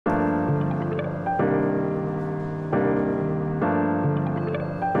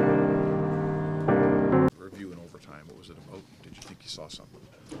saw something.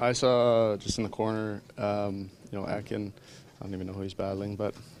 I saw just in the corner, Atkin, I don't even know who he's battling,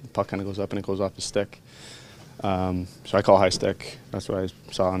 but the puck kind of goes up and it goes off his stick. So I call high stick. That's what I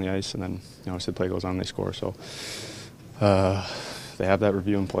saw on the ice, and then I said play goes on, they score. So they have that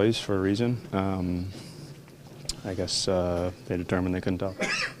review in place for a reason. I guess they determined they couldn't tell.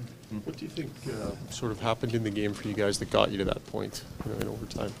 What do you think sort of happened in the game for you guys that got you to that point in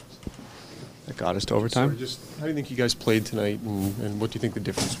overtime? That got us to overtime? Sorry, just how do you think you guys played tonight, and what do you think the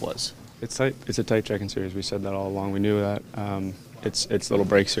difference was? It's tight. It's a tight checking series. We said that all along. We knew that. It's little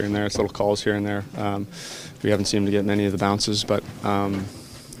breaks here and there. It's little calls here and there. We haven't seemed to get many of the bounces, but I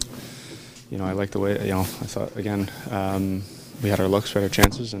like the way. I thought again we had our looks, we had our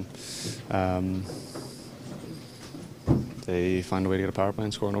chances, and they find a way to get a power play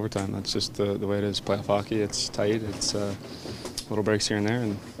and score in overtime. That's just the way it is. Playoff hockey. It's tight. It's little breaks here and there,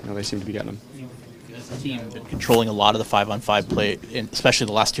 and they seem to be getting them. As a team, been controlling a lot of the 5-on-5 play, especially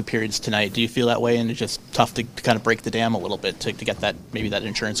the last two periods tonight. Do you feel that way, and it's just tough to kind of break the dam a little bit to get that maybe that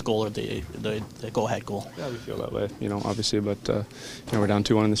insurance goal or the go-ahead goal? Yeah, we feel that way, obviously, but we're down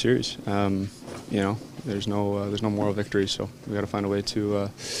 2-1 in the series. There's no moral victory, so we got to find a way to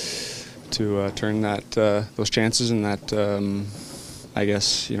turn those chances and that I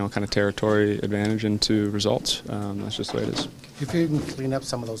guess kind of territory advantage into results. That's just the way it is. If you can clean up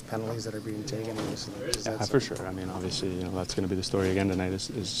some of those penalties that are being taken, for sure. I mean, obviously, that's going to be the story again tonight.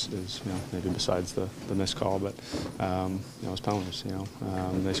 Is maybe besides the missed call, but it's penalties.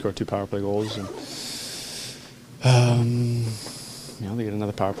 They scored 2 power play goals, and they get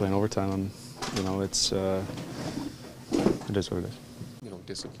another power play in overtime. It is what it is.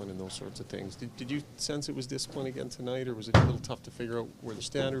 Discipline and those sorts of things. Did you sense it was discipline again tonight, or was it a little tough to figure out where the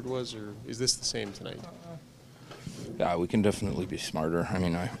standard was, or is this the same tonight? Yeah, we can definitely be smarter. I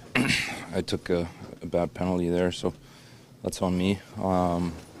mean, I took a bad penalty there, so that's on me.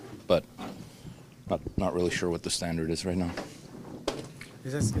 But not really sure what the standard is right now.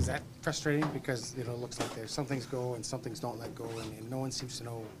 Is that frustrating because it looks like there's some things go and some things don't let go, and no one seems to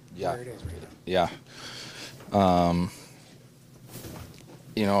know where it is right now? Yeah.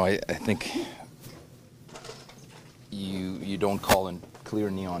 I think you don't call in clear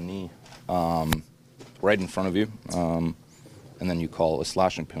knee on knee right in front of you, and then you call a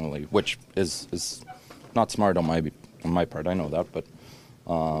slashing penalty, which is not smart on my part. I know that, but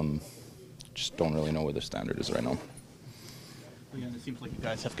just don't really know where the standard is right now. Again, it seems like you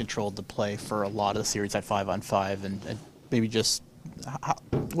guys have controlled the play for a lot of the series at 5-on-5, and maybe just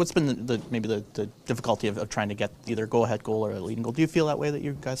what's been the difficulty of trying to get either go-ahead goal or a leading goal? Do you feel that way, that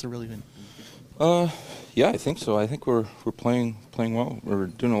you guys have really been? Yeah, I think so. I think we're playing well. We're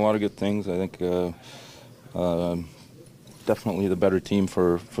doing a lot of good things. I think definitely the better team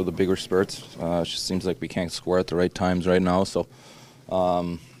for the bigger spurts. It just seems like we can't score at the right times right now. So,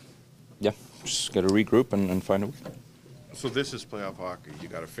 just got to regroup and find a way. So this is playoff hockey. You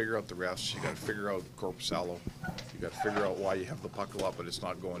got to figure out the refs. You got to figure out Corpusalo. You got to figure out why you have the puck a lot, but it's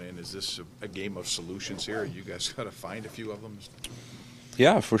not going in. Is this a game of solutions here? You guys got to find a few of them.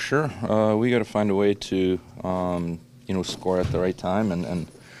 Yeah, for sure. We got to find a way to score at the right time and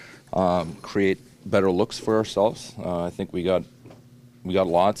create better looks for ourselves. I think we got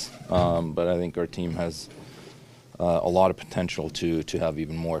lots, but I think our team has a lot of potential to have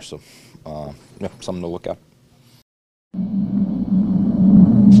even more. So, something to look at.